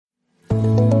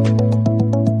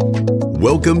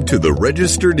Welcome to the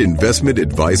Registered Investment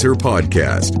Advisor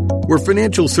Podcast, where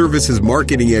financial services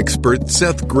marketing expert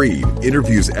Seth Green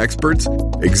interviews experts,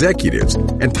 executives,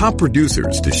 and top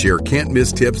producers to share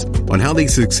can't-miss tips on how they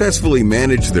successfully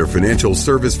manage their financial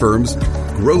service firms,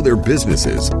 grow their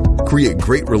businesses, create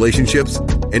great relationships,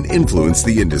 and influence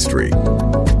the industry.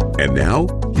 And now,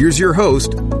 here's your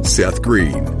host, Seth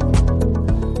Green.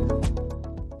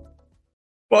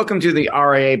 Welcome to the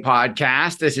RIA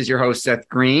podcast. This is your host, Seth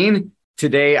Green.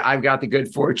 Today, I've got the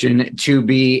good fortune to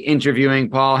be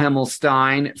interviewing Paul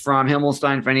Himmelstein from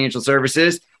Himmelstein Financial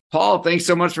Services. Paul, thanks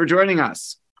so much for joining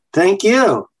us. Thank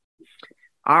you.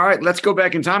 All right, let's go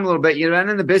back in time a little bit. You've been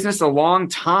in the business a long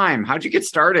time. How'd you get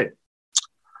started?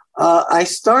 I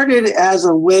started as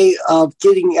a way of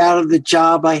getting out of the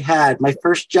job I had. My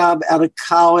first job out of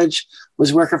college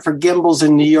was working for Gimbels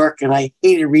in New York, and I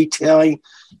hated retailing.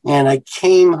 And I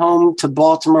came home to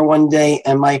Baltimore one day,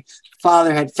 and my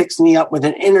father had fixed me up with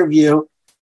an interview,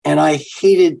 and I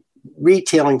hated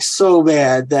retailing so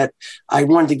bad that I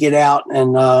wanted to get out.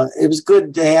 And it was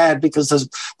good to have because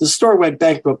the store went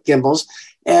bankrupt, Gimbels.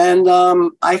 And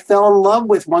I fell in love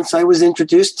with once I was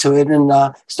introduced to it, and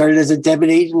started as a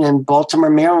debit agent in Baltimore,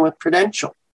 Maryland with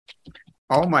Prudential.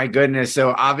 Oh, my goodness.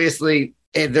 So obviously,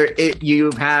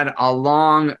 you've had a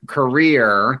long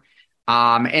career,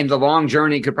 and the long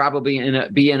journey could probably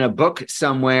be in a book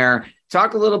somewhere.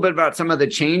 Talk a little bit about some of the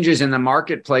changes in the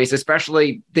marketplace,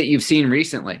 especially that you've seen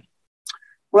recently.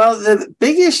 Well, the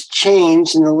biggest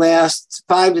change in the last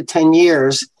 5 to 10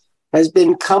 years has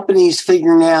been companies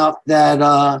figuring out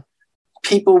that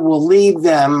people will leave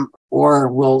them or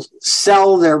will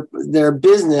sell their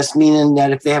business, meaning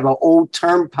that if they have an old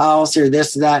term policy or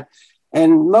this or that.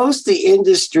 And most of the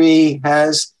industry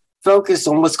has focused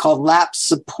on what's called lapse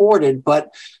supported.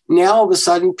 But now all of a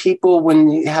sudden, people, when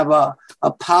you have a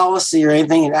policy or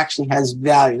anything, it actually has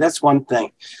value. That's one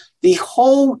thing. The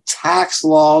whole tax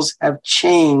laws have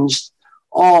changed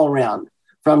all around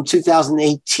from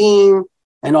 2018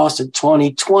 and also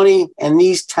 2020. And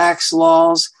these tax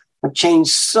laws have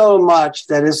changed so much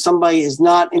that if somebody is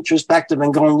not introspective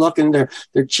and going looking, they're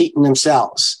cheating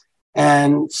themselves.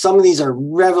 And some of these are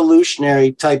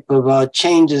revolutionary type of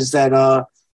changes that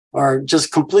are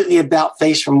just completely about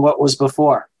face from what was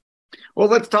before. Well,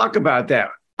 let's talk about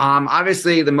that.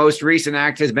 Obviously, the most recent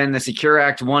act has been the Secure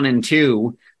Act 1 and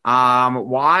 2.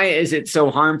 Why is it so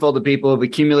harmful to people who've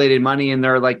accumulated money in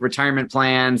their retirement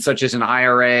plans, such as an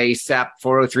IRA, SEP,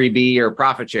 403B, or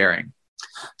profit sharing?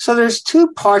 So there's two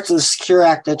parts of the Secure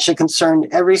Act that should concern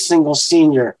every single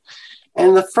senior.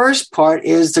 And the first part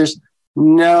is there's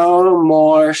no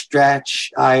more stretch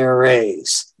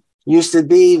IRAs. Used to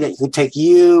be that you could take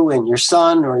you and your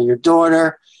son or your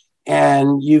daughter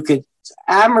and you could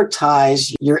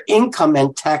amortize your income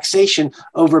and taxation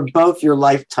over both your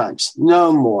lifetimes.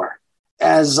 No more.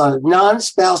 As a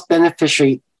non-spouse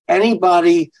beneficiary,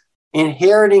 anybody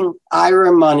inheriting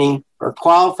IRA money or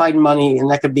qualified money, and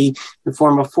that could be in the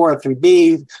form of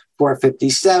 403B,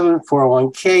 457,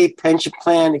 401k, pension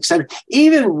plan, etc.,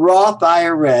 even Roth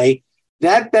IRA,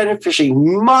 that beneficiary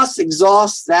must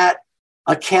exhaust that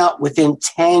account within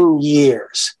 10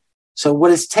 years. So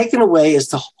what is taken away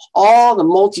is all the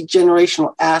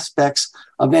multi-generational aspects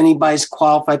of anybody's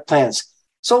qualified plans.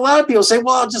 So a lot of people say,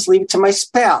 well, I'll just leave it to my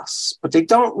spouse. But they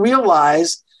don't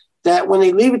realize that when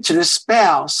they leave it to the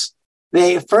spouse,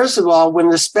 first of all,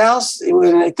 when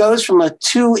it goes from a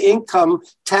 2-income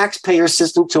taxpayer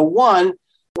system to 1,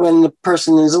 when the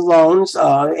person is alone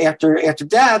after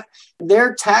death,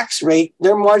 their tax rate,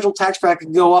 their marginal tax bracket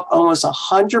can go up almost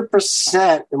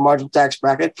 100%, the marginal tax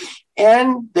bracket,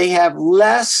 and they have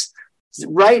less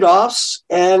write-offs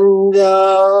and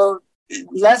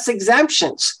less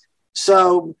exemptions.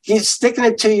 So sticking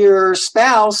it to your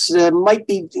spouse might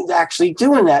be actually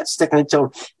doing that, sticking it to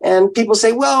them. And people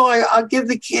say, well, I'll give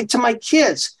the kid to my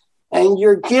kids. And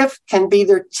your gift can be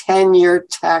their 10-year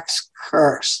tax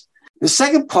curse. The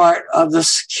second part of the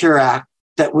Secure Act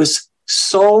that was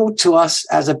sold to us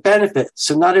as a benefit,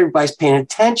 so not everybody's paying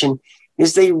attention,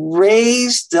 is they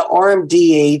raised the RMD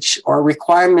age or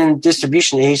requirement and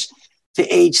distribution age to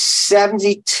age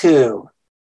 72.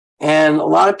 And a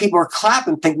lot of people are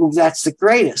clapping thinking that's the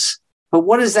greatest. But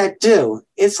what does that do?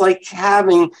 It's like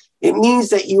it means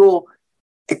that you will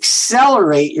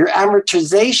accelerate your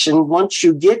amortization once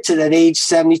you get to that age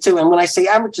 72. And when I say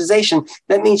amortization,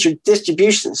 that means your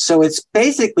distribution. So it's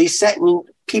basically setting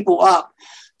people up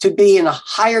to be in a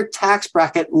higher tax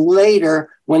bracket later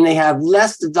when they have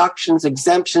less deductions,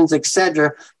 exemptions,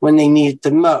 etc., when they need it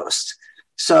the most.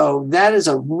 So that is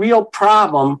a real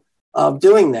problem of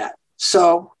doing that.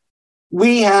 So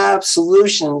we have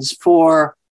solutions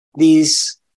for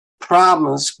these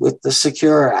problems with the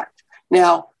Secure Act.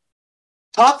 Now,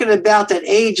 talking about that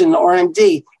age in the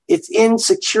RMD, it's in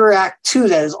Secure Act 2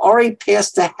 that has already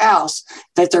passed the House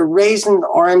that they're raising the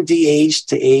RMD age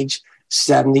to age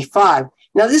 75.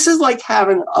 Now, this is like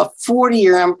having a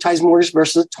 40-year amortized mortgage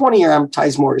versus a 20-year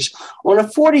amortized mortgage. On a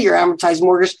 40-year amortized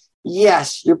mortgage,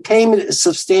 yes, your payment is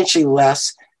substantially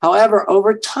less. However,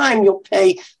 over time, you'll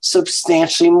pay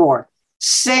substantially more.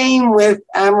 Same with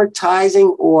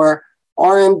amortizing or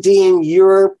RMD in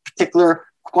your particular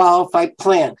qualified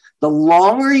plan. The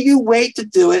longer you wait to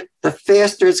do it, the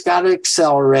faster it's got to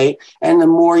accelerate and the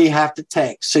more you have to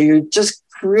take. So you're just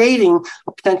creating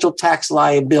potential tax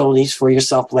liabilities for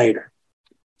yourself later.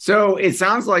 So it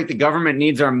sounds like the government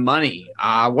needs our money.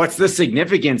 What's the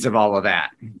significance of all of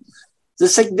that? The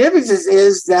significance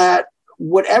is that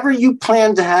whatever you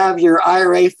plan to have your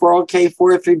IRA, 401k,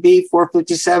 403b,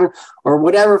 457, or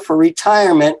whatever for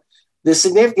retirement, the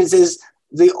significance is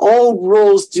the old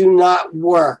rules do not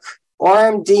work.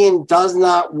 RMD does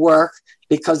not work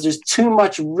because there's too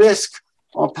much risk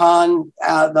upon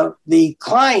the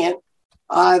client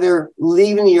either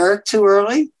leaving the earth too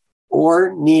early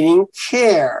or needing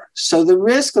care. So the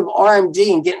risk of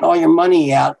RMD and getting all your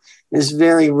money out is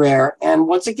very rare. And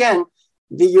once again,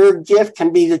 your gift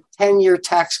can be the 10-year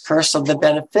tax curse of the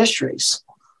beneficiaries.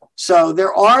 So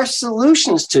there are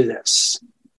solutions to this.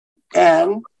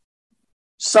 And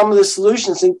some of the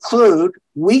solutions include,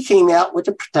 we came out with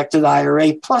the Protected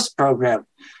IRA Plus program.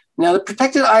 Now, the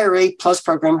Protected IRA Plus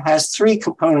program has 3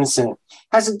 components in it. It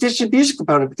has a distribution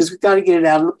component because we've got to get it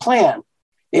out of the plan.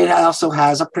 It also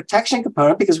has a protection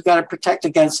component because we've got to protect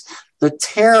against the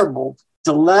terrible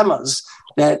dilemmas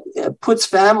that puts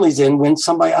families in when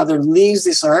somebody either leaves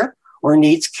this earth or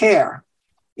needs care.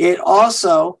 It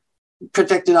also,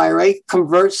 Protected IRA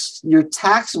converts your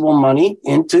taxable money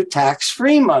into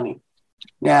tax-free money.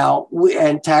 Now,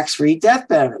 and tax-free death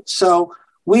benefits. So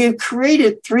we have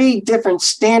created 3 different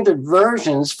standard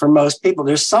versions for most people.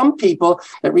 There's some people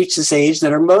that reach this age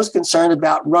that are most concerned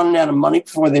about running out of money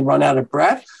before they run out of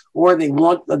breath, or they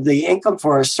want the income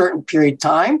for a certain period of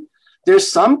time.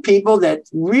 There's some people that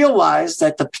realize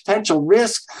that the potential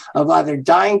risk of either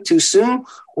dying too soon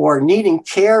or needing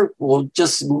care will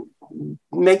just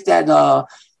make that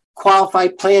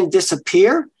qualified plan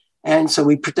disappear. And so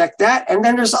we protect that. And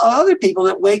then there's other people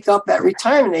that wake up at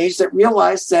retirement age that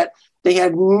realize that they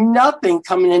have nothing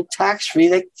coming in tax-free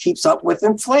that keeps up with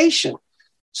inflation.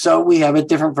 So we have a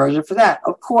different version for that.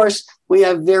 Of course, we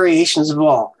have variations of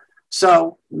all.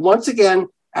 So once again,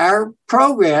 our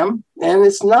program, and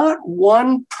it's not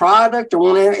one product or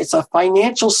one area, it's a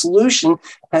financial solution,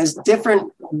 has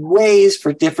different ways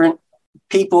for different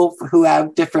people who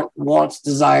have different wants,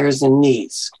 desires, and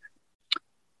needs.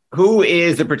 Who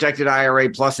is the Protected IRA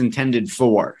Plus intended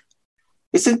for?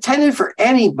 It's intended for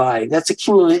anybody that's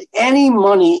accumulated any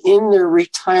money in their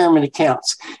retirement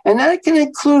accounts. And that can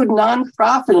include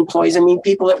nonprofit employees. I mean,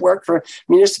 people that work for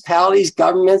municipalities,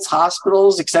 governments,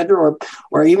 hospitals, et cetera,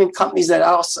 or even companies that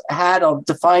also had a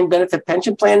defined benefit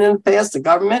pension plan in the past, the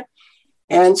government.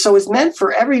 And so it's meant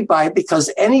for everybody because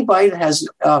anybody that has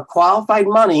qualified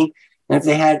money, and if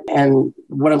they had, and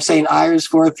what I'm saying, IRAs,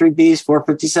 403Bs,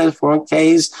 457s,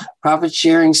 401Ks, profit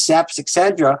sharing, SEPs, et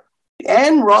cetera,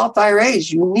 and Roth IRAs,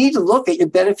 you need to look at your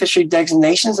beneficiary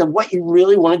designations and what you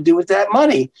really want to do with that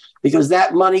money, because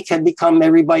that money can become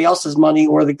everybody else's money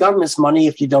or the government's money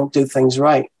if you don't do things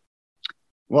right.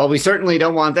 Well, we certainly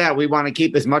don't want that. We want to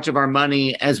keep as much of our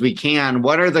money as we can.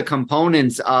 What are the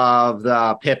components of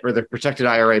the PIP or the Protected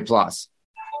IRA Plus?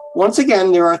 Once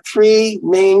again, there are 3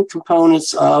 main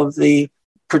components of the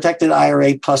Protected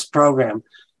IRA Plus program.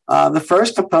 The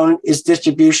first component is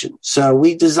distribution. So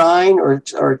we design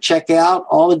or check out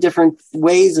all the different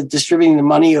ways of distributing the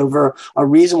money over a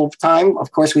reasonable time.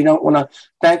 Of course, we don't want to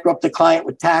bankrupt the client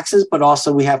with taxes, but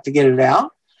also we have to get it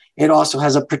out. It also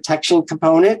has a protection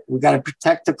component. We've got to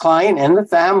protect the client and the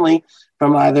family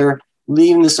from either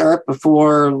leaving this earth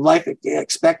before life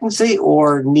expectancy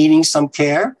or needing some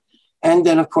care. And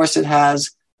then, of course, it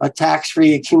has a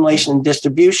tax-free accumulation and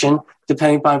distribution,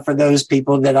 depending upon for those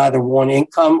people that either want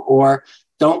income or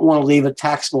don't want to leave a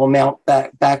taxable amount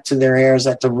back to their heirs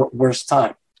at the worst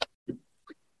time.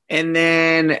 And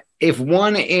then if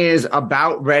one is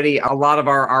about ready, a lot of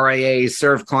our RIAs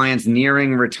serve clients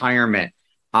nearing retirement.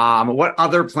 What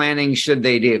other planning should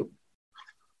they do?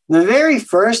 The very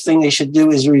first thing they should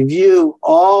do is review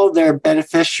all their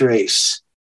beneficiaries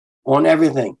on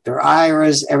everything, their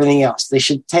IRAs, everything else. They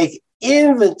should take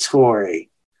inventory.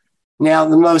 Now,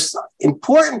 the most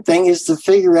important thing is to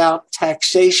figure out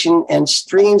taxation and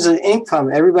streams of income.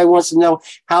 Everybody wants to know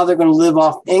how they're going to live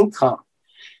off income.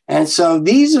 And so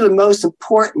these are the most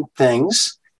important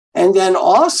things. And then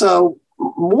also,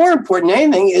 more important than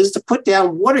anything is to put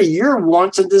down what are your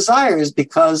wants and desires,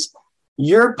 because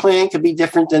your plan could be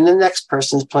different than the next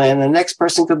person's plan. The next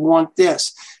person could want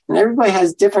this. And everybody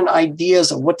has different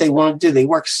ideas of what they want to do. They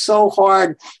work so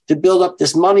hard to build up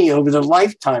this money over their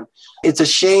lifetime. It's a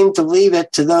shame to leave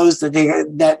it to those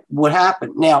that would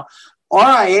happen. Now,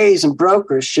 RIAs and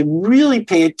brokers should really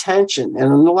pay attention.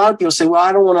 And a lot of people say, well,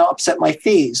 I don't want to upset my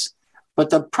fees.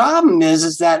 But the problem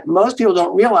is that most people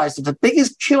don't realize that the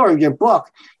biggest killer of your book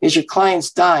is your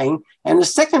clients dying. And the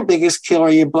second biggest killer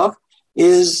of your book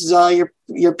is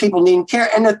your people needing care.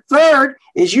 And the third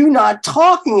is you not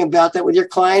talking about that with your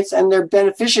clients and their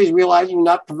beneficiaries realizing you're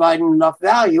not providing enough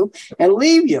value and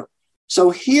leave you. So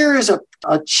here is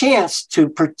a chance to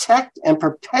protect and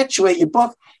perpetuate your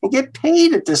book and get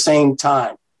paid at the same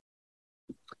time.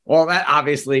 Well, that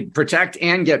obviously protect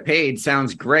and get paid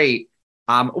sounds great.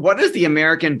 What is the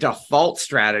American default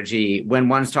strategy when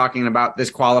one's talking about this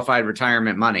qualified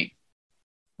retirement money?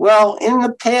 Well, in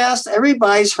the past,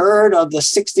 everybody's heard of the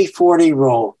 60-40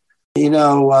 rule. You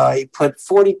put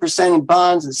 40% in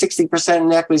bonds and 60%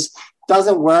 in equities.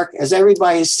 Doesn't work. As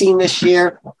everybody has seen this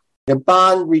year, the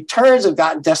bond returns have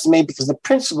gotten decimated because the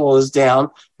principal is down,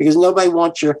 because nobody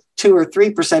wants your 2 or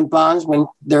 3% bonds when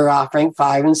they're offering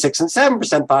 5 and 6 and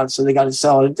 7% bonds. So they got to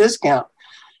sell at a discount.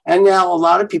 And now a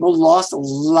lot of people lost a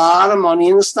lot of money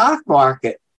in the stock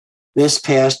market this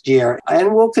past year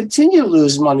and will continue to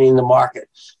lose money in the market.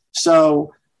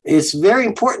 So it's very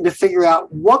important to figure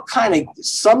out what kind of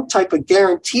some type of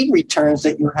guaranteed returns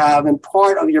that you have in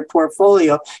part of your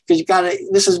portfolio, because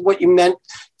this is what you meant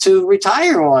to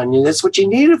retire on. And that's what you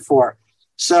need it for.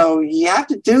 So you have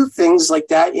to do things like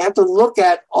that. You have to look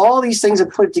at all these things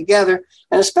and put it together,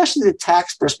 and especially the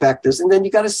tax perspectives. And then you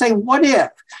got to say, what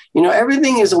if?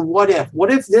 Everything is a what if.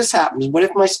 What if this happens? What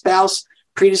if my spouse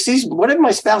predeceases me? What if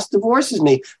my spouse divorces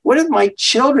me? What if my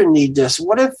children need this?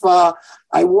 What if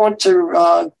I want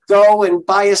to go and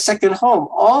buy a second home?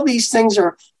 All these things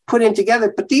are put in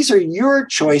together, but these are your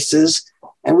choices,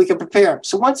 and we can prepare.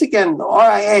 So once again, the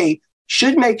RIA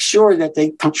should make sure that they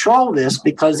control this,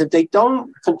 because if they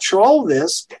don't control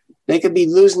this, they could be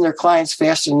losing their clients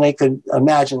faster than they could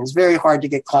imagine. It's very hard to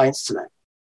get clients today.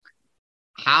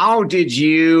 How did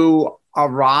you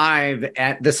arrive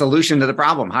at the solution to the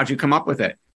problem? How'd you come up with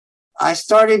it? I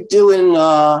started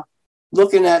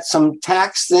looking at some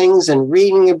tax things and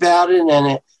reading about it,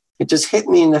 and it just hit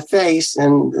me in the face.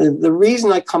 And the reason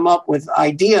I come up with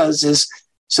ideas is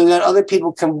so that other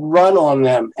people can run on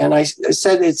them. And I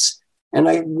said and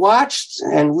I watched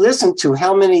and listened to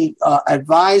how many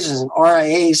advisors and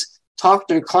RIAs talk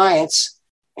to their clients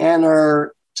and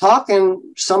are talking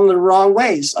some of the wrong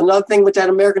ways. Another thing with that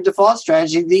American default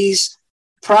strategy, these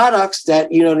products that,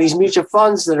 these mutual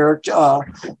funds that are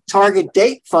target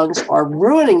date funds are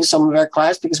ruining some of our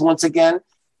clients, because once again,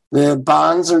 the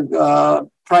bonds are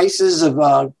prices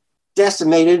have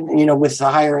decimated, with the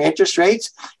higher interest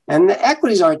rates, and the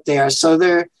equities aren't there. So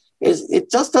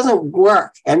it just doesn't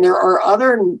work. And there are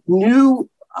other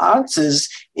nuances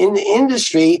in the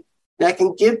industry that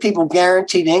can give people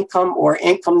guaranteed income or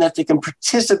income that they can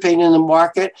participate in the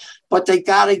market, but they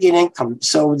got to get income.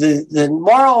 So the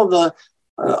moral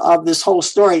of this whole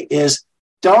story is,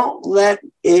 don't let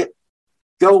it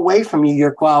go away from you,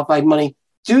 your qualified money.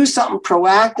 Do something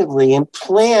proactively and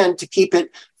plan to keep it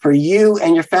for you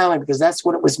and your family, because that's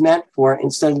what it was meant for,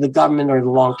 instead of the government or the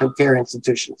long-term care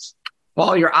institutions.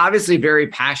 Well, you're obviously very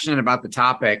passionate about the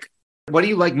topic. What do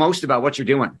you like most about what you're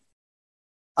doing?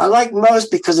 I like most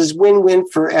because it's win-win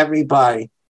for everybody.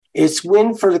 It's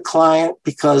win for the client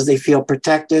because they feel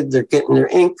protected, they're getting their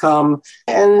income.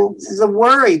 And the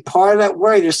worry, part of that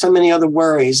worry, there's so many other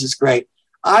worries, is great.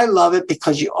 I love it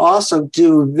because you also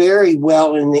do very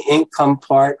well in the income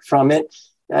part from it.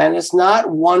 And it's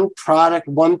not one product,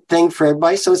 one thing for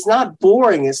everybody. So it's not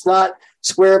boring. It's not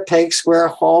square peg, square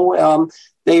hole.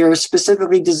 They are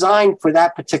specifically designed for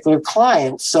that particular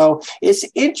client. So it's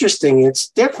interesting. It's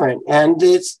different. And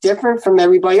it's different from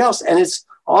everybody else. And it's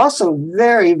also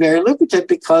very, very lucrative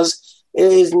because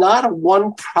it is not a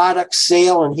one product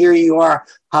sale. And here you are.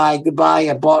 Hi, goodbye.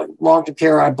 I bought long-term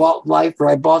care. I bought life, or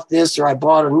I bought this, or I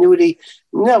bought annuity.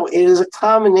 No, it is a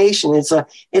combination.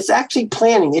 It's actually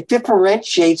planning. It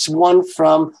differentiates one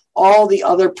from all the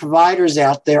other providers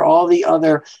out there, all the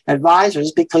other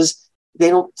advisors, because they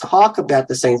don't talk about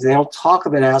the things. They don't talk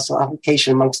about asset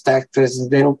allocation amongst taxes.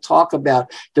 They don't talk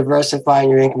about diversifying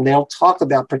your income. They don't talk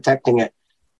about protecting it.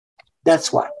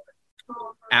 That's why.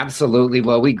 Absolutely.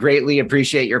 Well, we greatly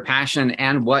appreciate your passion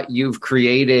and what you've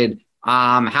created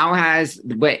How has,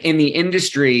 in the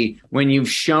industry, when you've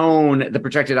shown the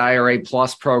Protected IRA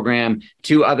Plus program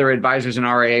to other advisors and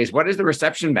RIAs, what has the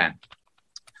reception been?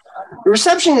 The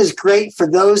reception is great for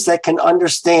those that can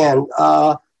understand.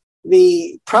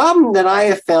 The problem that I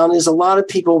have found is a lot of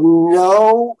people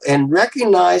know and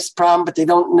recognize the problem, but they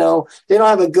don't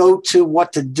have a go-to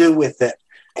what to do with it.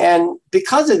 And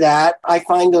because of that, I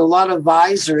find that a lot of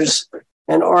advisors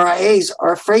and RIAs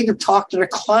are afraid to talk to their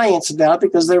clients about it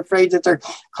because they're afraid that their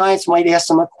clients might ask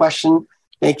them a question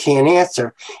they can't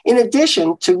answer. In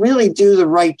addition, to really do the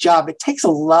right job, it takes a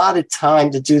lot of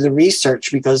time to do the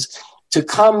research, because to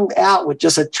come out with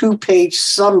just a 2-page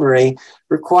summary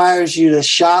requires you to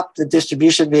shop the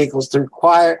distribution vehicles, to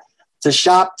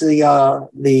shop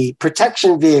the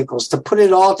protection vehicles, to put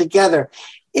it all together.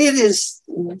 It is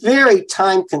very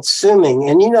time consuming.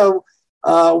 And,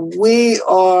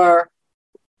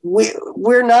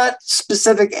 we're not a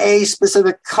specific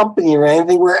company or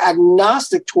anything. We're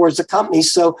agnostic towards the company.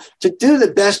 So to do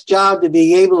the best job, to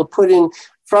be able to put in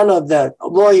front of the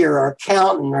lawyer or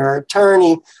accountant or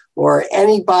attorney or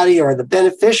anybody or the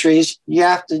beneficiaries, you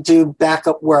have to do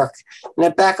backup work. And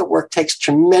that backup work takes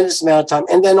tremendous amount of time.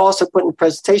 And then also putting the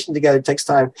presentation together takes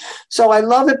time. So I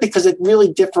love it because it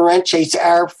really differentiates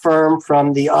our firm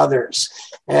from the others.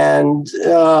 And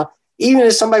even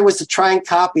if somebody was to try and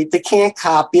copy it, they can't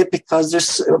copy it because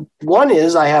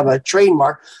I have a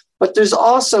trademark, but there's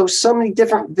also so many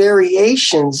different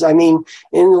variations. I mean,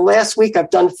 in the last week,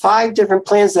 I've done 5 different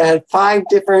plans that had 5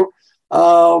 different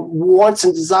wants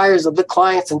and desires of the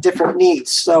clients and different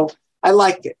needs. So I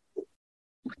like it.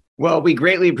 Well, we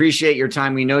greatly appreciate your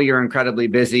time. We know you're incredibly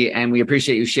busy, and we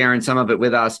appreciate you sharing some of it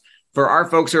with us. For our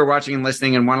folks who are watching and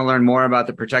listening and want to learn more about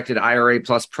the Protected IRA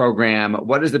Plus program,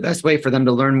 what is the best way for them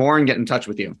to learn more and get in touch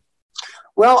with you?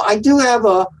 Well, I do have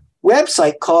a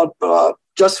website called,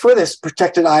 just for this,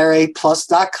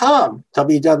 protectediraplus.com,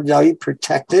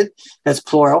 www.protected, that's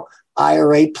plural,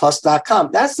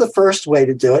 IRAplus.com. That's the first way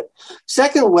to do it.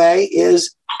 Second way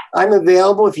is I'm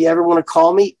available if you ever want to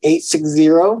call me,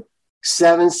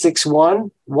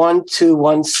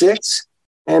 860-761-1216.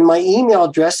 And my email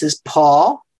address is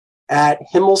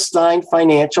Paul@Himmelstein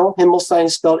Financial. Himmelstein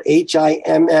is spelled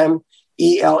HIMMELSTEIN,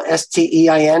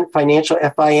 financial,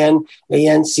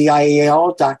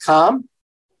 FINANCIAL.com.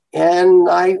 And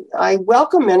I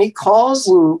welcome any calls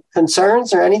and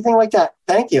concerns or anything like that.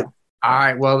 Thank you. All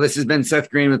right. Well, this has been Seth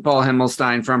Green with Paul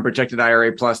Himmelstein from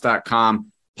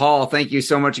ProtectedIRAPlus.com. Paul, thank you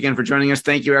so much again for joining us.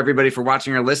 Thank you, everybody, for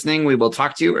watching or listening. We will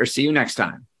talk to you or see you next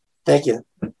time. Thank you.